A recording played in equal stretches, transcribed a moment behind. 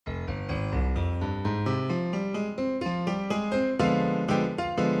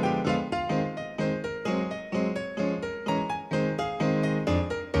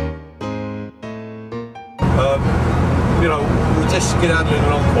You know, we're just skedaddling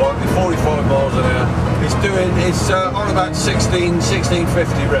along quietly, 45 miles an hour. It's on about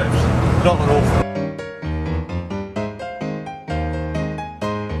 1650 revs. Not an awful lot.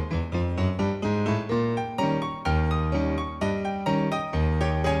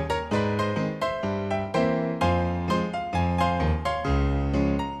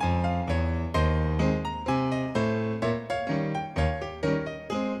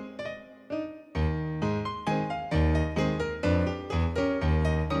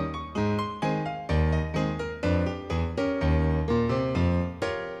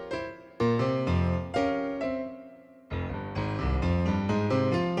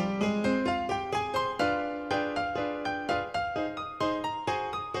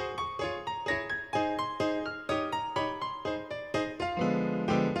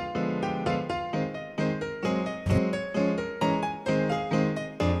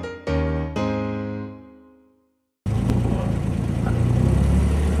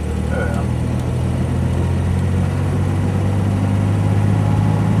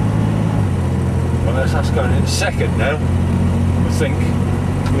 That's going in second now, I think.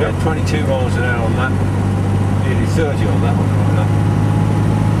 We're at 22 miles an hour on that, nearly 30 on that one.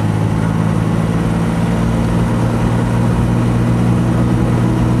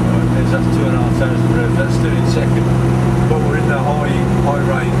 Right, there's that 2,500 revs, that's still in second, but we're in the high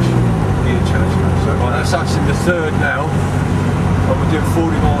range gear change. So right, that's us in the third now, and we're doing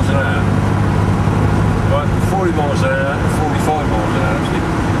 40 miles an hour. Right, 40 miles an hour, 45 miles an hour actually.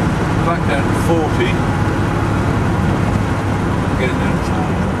 Back down to 40. Getting down to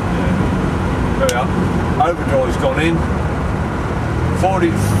 40. Yeah. There we are. Overdrive's gone in. 40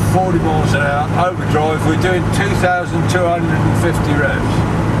 miles an hour. Overdrive. We're doing 2,250 revs.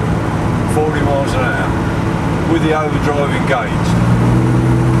 40 miles an hour. With the overdrive engaged.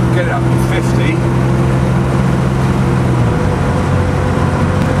 Get it up to 50.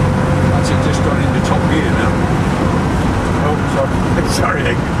 That's it, just gone into top gear now. Oh, sorry.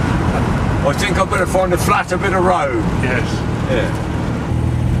 Sorry. I think I better find a flatter bit of road. Yes. Yeah.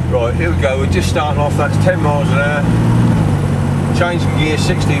 Right, here we go. We're just starting off. That's 10 miles an hour. Changing gear,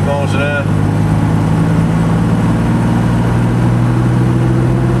 16 miles an hour.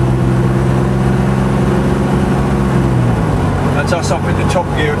 That's us up in the top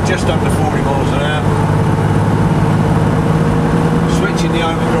gear at just under 40 miles an hour. Switching the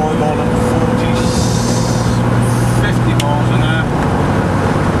overdrive on at 50 miles an hour.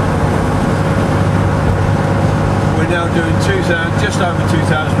 We're now doing just over 2,000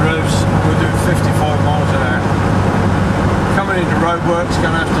 revs. We're doing 55 miles an hour. Coming into roadworks,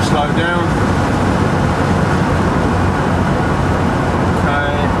 going to have to slow down.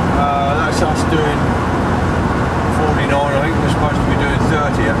 Okay, that's us doing 49. I think we're supposed to be doing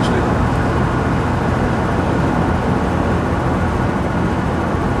 30 actually.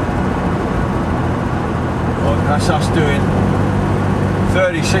 Right, that's us doing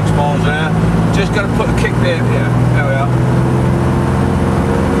 36 miles an hour. Just going to put a kick there. Yeah, there we are.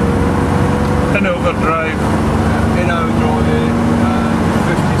 In overdrive. In overdrive here,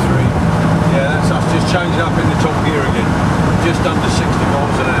 53. Yeah, that's us just changing up in the top gear again. Just under 60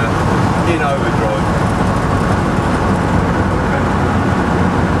 miles an hour in overdrive. Okay.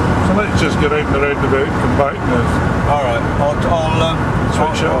 So let's just get out the roundabout and come back now. Alright,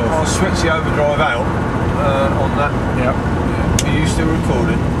 I'll switch the overdrive out on that. Yep. Are you still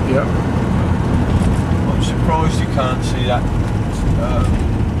recording? Yep. I'm surprised you can't see that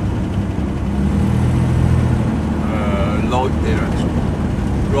light there actually.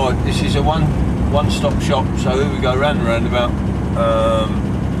 Right, this is a one-stop shop, so here we go, round and roundabout.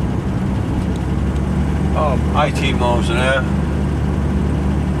 18 miles an hour.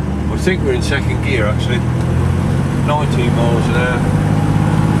 I think we're in second gear actually. 19 miles an hour.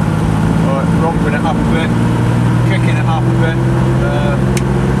 Right, romping it up a bit, kicking it up a bit.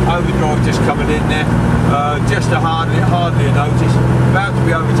 Overdrive just coming in there. Just hardly a notice. About to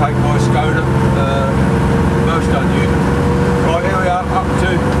be overtaken by a Skoda. Most unusual. Right, here we are, up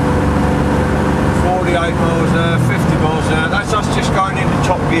to 48 miles an hour, 50 miles an hour. That's us just going into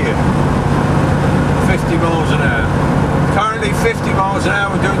top gear. 50 miles an hour. Currently 50 miles an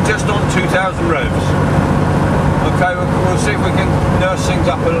hour, we're doing just on 2,000 revs. Okay, we'll see if we can nurse things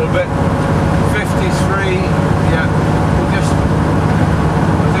up a little bit. 53, yeah, we'll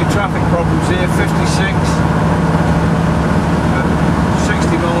do traffic problems here, 56.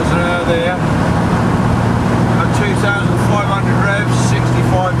 60 miles an hour there. 2,500 revs,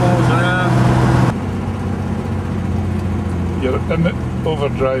 65 miles an hour. You're in the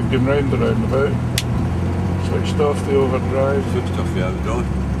overdrive, going round the roundabout. Switched off the overdrive. Switched off the overdrive.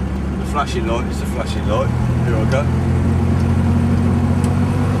 The flashing light is the flashing light. Here I go.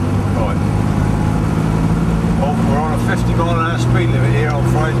 Right. Oh, we're on a 50 mile an hour speed limit here, I'm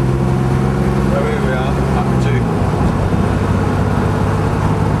afraid. So here we are, up to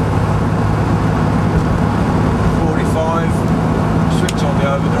 45. Switch on the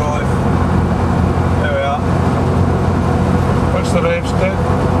overdrive. There we are. What's the revs then?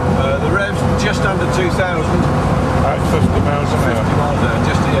 The revs just under 2,000. At 50 miles an 50 hour. miles an hour,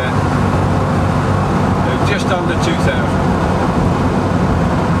 just yeah. Just under 2,000.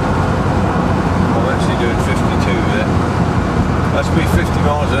 I'm actually doing 52 there. That's be 50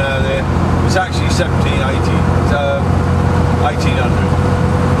 miles an hour there. It's actually 1780. It's 1800.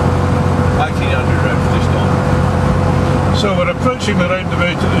 1800 revs just on. So we're approaching the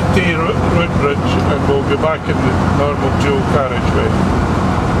roundabout at the T road bridge and we'll be back in the normal dual carriageway.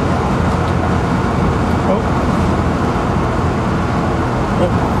 Oh,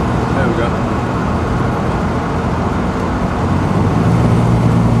 There we go.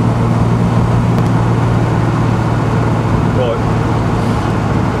 Right.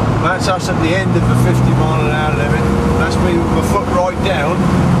 That's us at the end of the 50 mile an hour limit. That's me with my foot right down.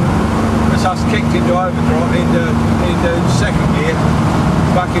 That's us kicked into overdrive, into second gear,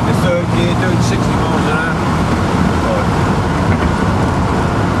 back into third gear, doing 60 miles an hour. Right.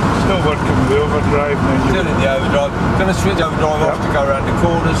 still working with the overdrive now. Still in the overdrive. Going to switch overdrive off to go around the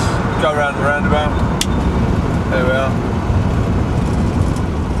corners, go around the roundabout. There we are.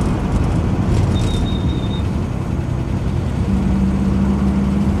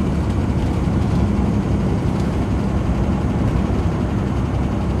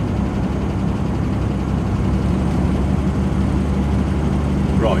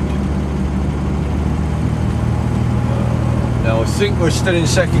 I think we're still in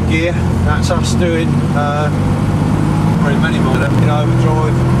second gear. That's us doing very many miles in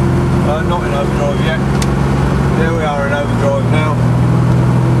overdrive. Not in overdrive yet. There we are in overdrive now.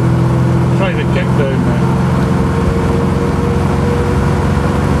 Trying to kick down now.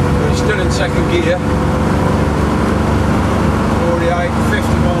 We're still in second gear. 48, 50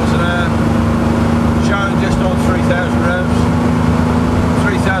 miles an hour. Showing just on 3,000 revs.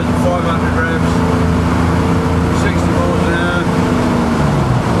 3,500 revs. 60 miles an hour.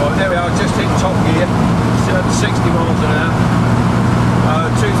 Right, there we are, just hit top gear. Still at 60 miles an hour.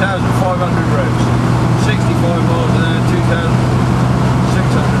 2,500 revs. 65 miles an hour,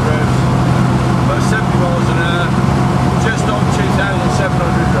 2,600 revs. 70 miles an hour, just on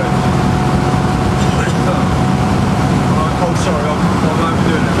 2,700 revs. Oh, sorry, I'm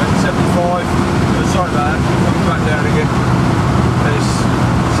overdoing it, mate. 75. Sorry about that. Coming back down again. It's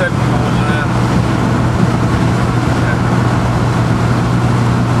 70 miles an hour.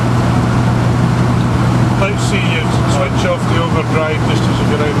 Let's see you switch off the overdrive just as you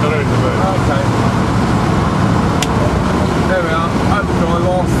get out the roundabout. Okay. There we are, overdrive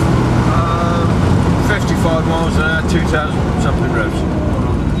off. 55 miles an hour, 2,000 something revs. Hold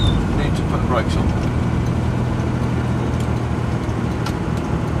on. Need to put the brakes on.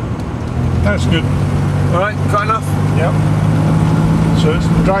 That's good. Alright, got enough? Yep. So it's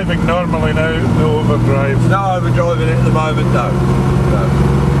driving normally now, no overdrive. No overdriving it at the moment, no.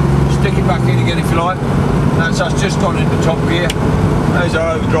 Stick it back in again if you like. That's us just gone into top gear. There's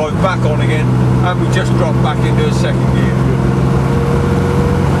our overdrive back on again, and we just dropped back into a second gear.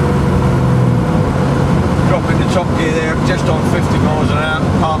 Drop into top gear there, just on 50 miles an hour,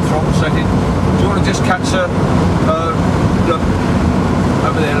 half throttle setting. Do you want to just catch a look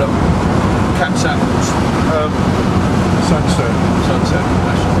over there? Look, catch that Sunset. sunset.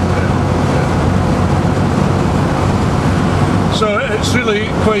 That's right there. So it's really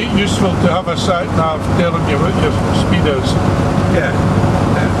quite useful to have a sat-nav telling you what your speed is. Yeah.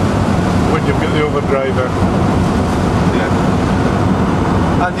 Yeah. When you've got the overdrive in.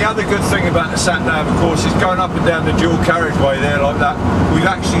 Yeah. And the other good thing about the sat-nav, of course, is going up and down the dual carriageway there like that. We've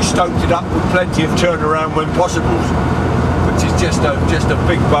actually stoked it up with plenty of turnaround when possible, which is just a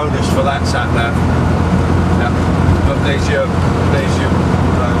big bonus for that sat-nav. Yeah. But there's your thing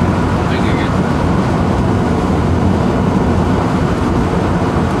again.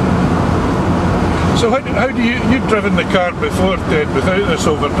 So how do you've driven the car before, Ted, without this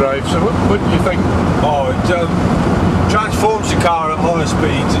overdrive, so what do you think? Oh, it transforms the car at higher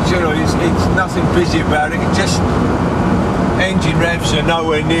speeds. It's nothing busy about it. It just, engine revs are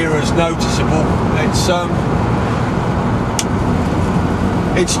nowhere near as noticeable.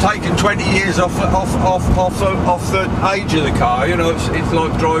 It's taken 20 years off the age of the car. It's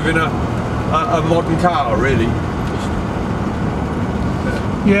like driving a modern car, really.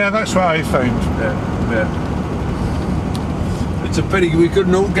 Yeah. Yeah, that's what I found. Yeah. The It's a pity we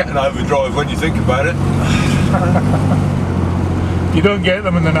couldn't all get an overdrive when you think about it. You don't get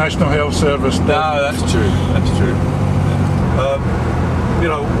them in the National Health Service. No, that's true. That's true.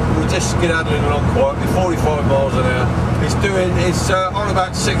 You know, we're just skedaddling along quietly, 45 miles an hour. It's on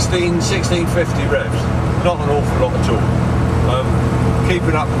about 1650 revs. Not an awful lot at all.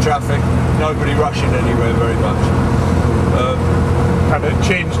 Keeping up the traffic, nobody rushing anywhere very much. And it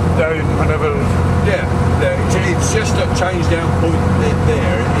changed down whenever. Yeah, it's just a change down point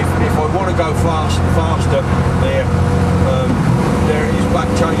there. If I want to go faster there, there it is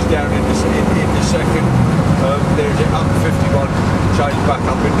back change down in the second. There's it up 51, change back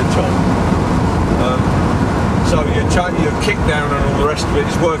up in the top. So your kick down and all the rest of it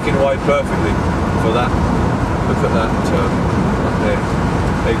is working away perfectly for that. Look at that up there.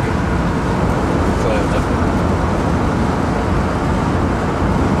 There you go. Cloud that.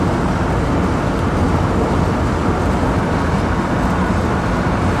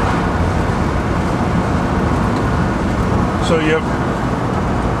 So you're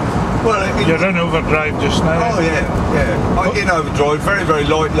in overdrive just now. Oh yeah. In overdrive, very, very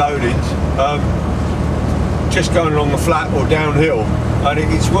light loadings. Just going along the flat or downhill, and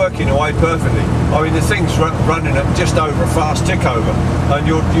it's working away perfectly. I mean, the thing's running at just over a fast tick over, and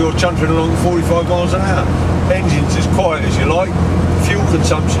you're chuntering along 45 miles an hour. Engine's as quiet as you like. Fuel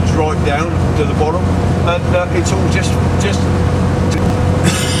consumption's right down to the bottom, and it's all just.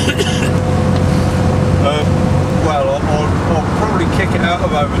 Well, I'll probably kick it out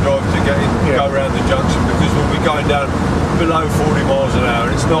of overdrive to go around the junction, because we'll be going down below 40 miles an hour.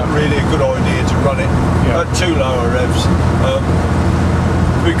 It's not really a good idea to run it at too lower revs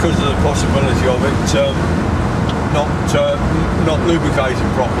because of the possibility of it not lubricating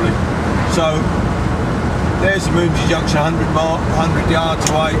properly. So there's the Moonsey Junction, 100 yards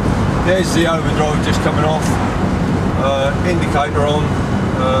away. There's the overdrive just coming off. Indicator on.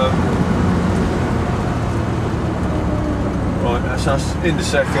 Right, that's us in the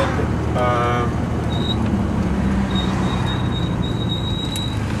second.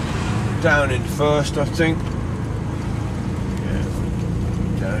 Down in first, I think. Yeah,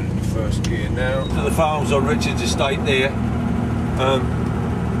 down in the first gear now. So the farm's on Richard's estate there.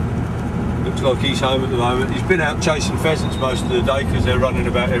 Looks like he's home at the moment. He's been out chasing pheasants most of the day because they're running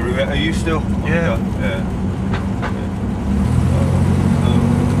about everywhere. Are you still? Yeah. Yeah.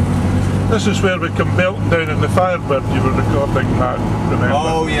 This is where we come melting down in the Firebird. You were recording that, remember?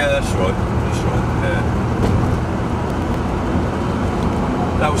 Oh yeah, that's right. That's right. Yeah.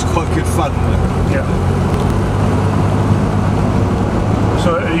 That was quite good fun, wasn't it? Yeah.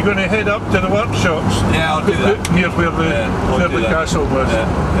 So are you going to head up to the workshops? Yeah, I'll do that. Near where the castle was? Yeah.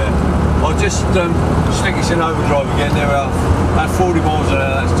 I'll just stick us in overdrive again. There we are. At 40 miles an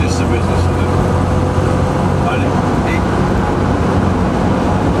hour, that's just the business of it.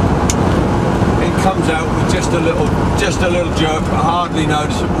 It comes out with just a little jerk, but hardly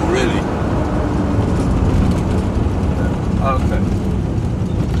noticeable, really. Okay.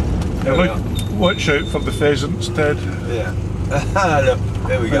 Yeah, watch out for the pheasants, Ted. Yeah. Look,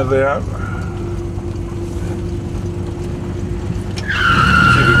 there we go. There they are.